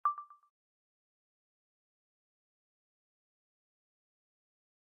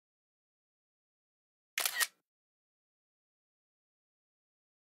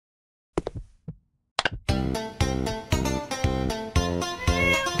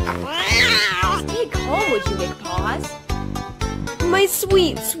would you, McPaws? My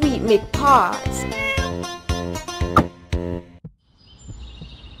sweet, sweet McPaws.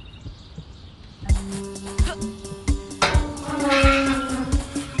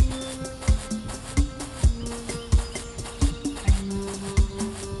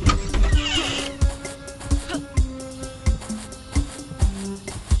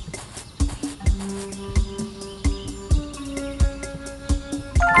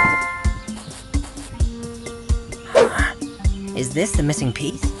 Is this the missing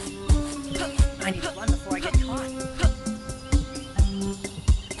piece? I need to run before I get caught.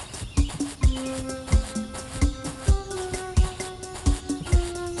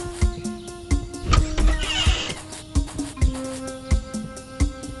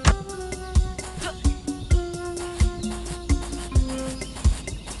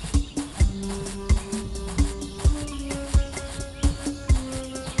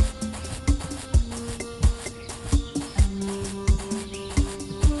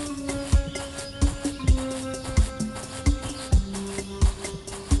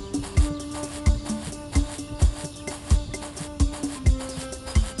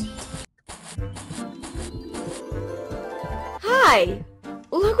 Hi!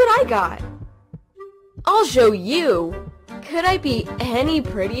 Look what I got! I'll show you! Could I be any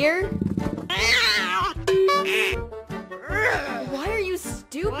prettier? Why are you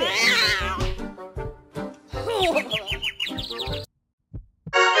stupid?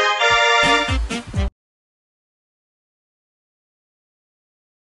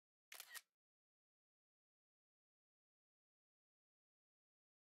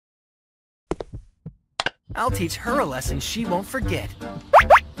 I'll teach her a lesson she won't forget.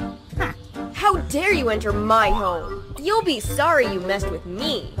 How dare you enter my home? You'll be sorry you messed with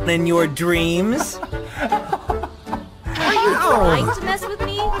me. In your dreams? Are you trying to mess with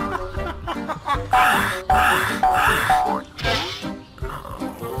me?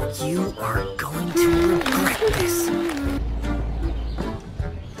 You are going to regret this.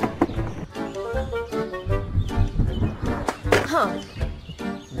 Huh.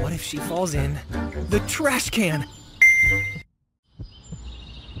 What if she falls in the trash can?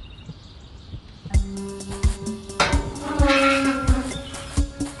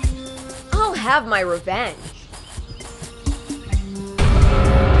 I'll have my revenge.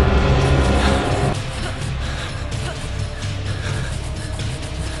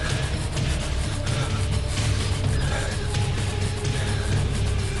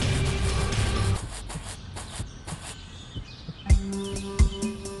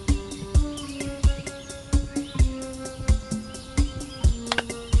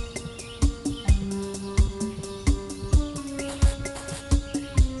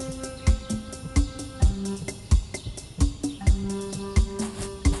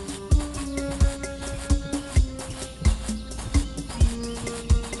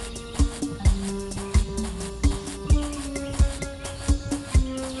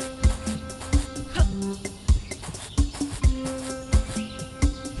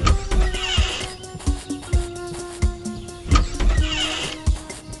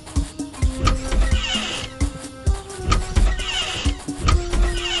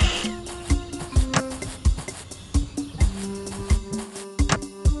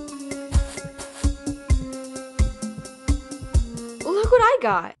 Look what I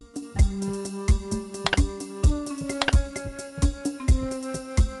got.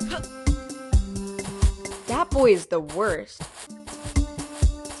 That boy is the worst.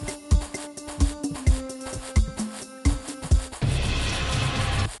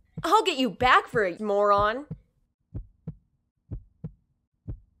 I'll get you back for it, moron.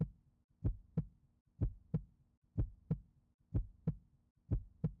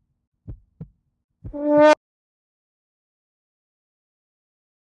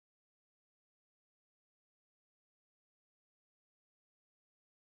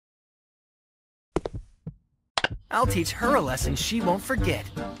 I'll teach her a lesson she won't forget.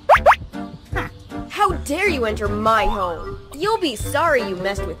 How dare you enter my home? You'll be sorry you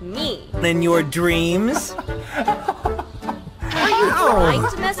messed with me. In your dreams? Are you trying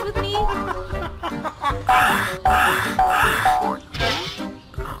to mess with me?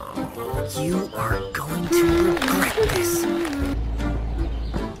 You are going to regret this.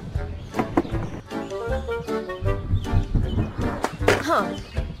 Huh.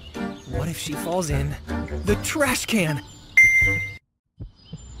 What if she falls in the trash can?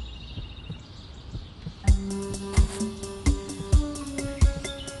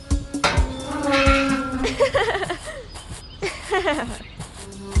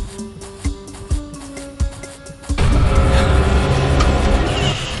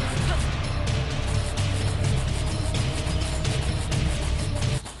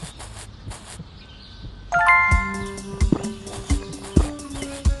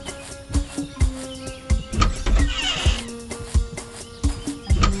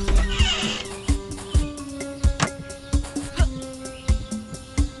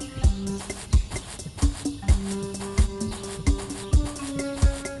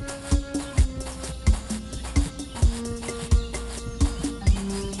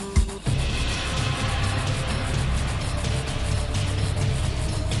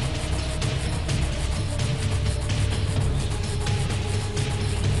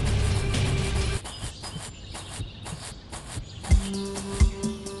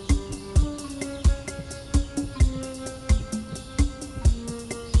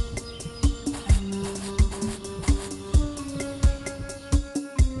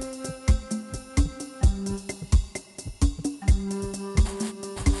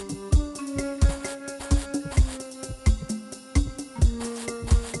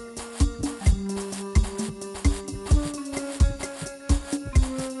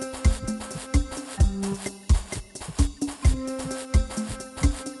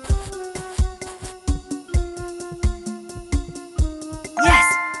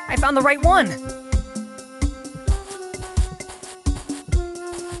 found the right one!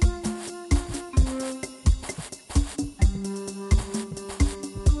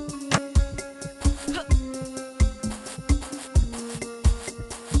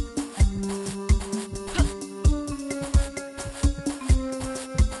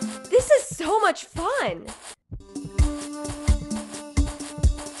 This is so much fun!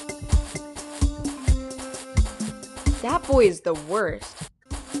 That boy is the worst.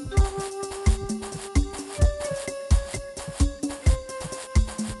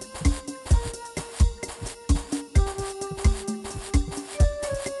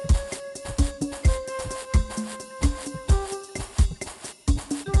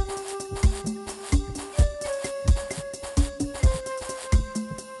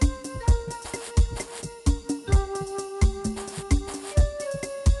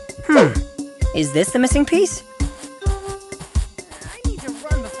 Is this the missing piece? I need to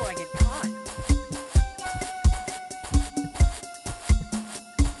run before I get caught.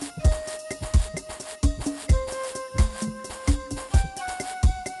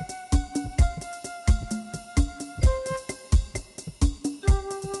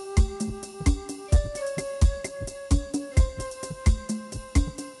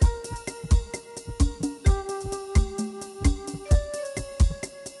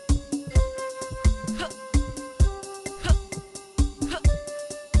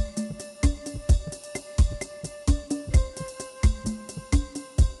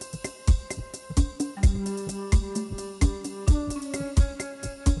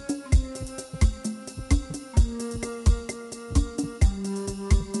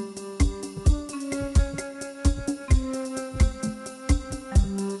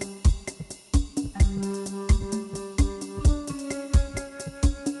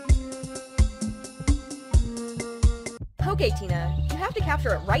 Okay, Tina, you have to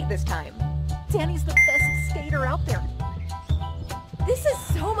capture it right this time. Tani's the best skater out there. This is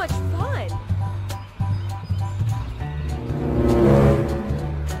so much fun!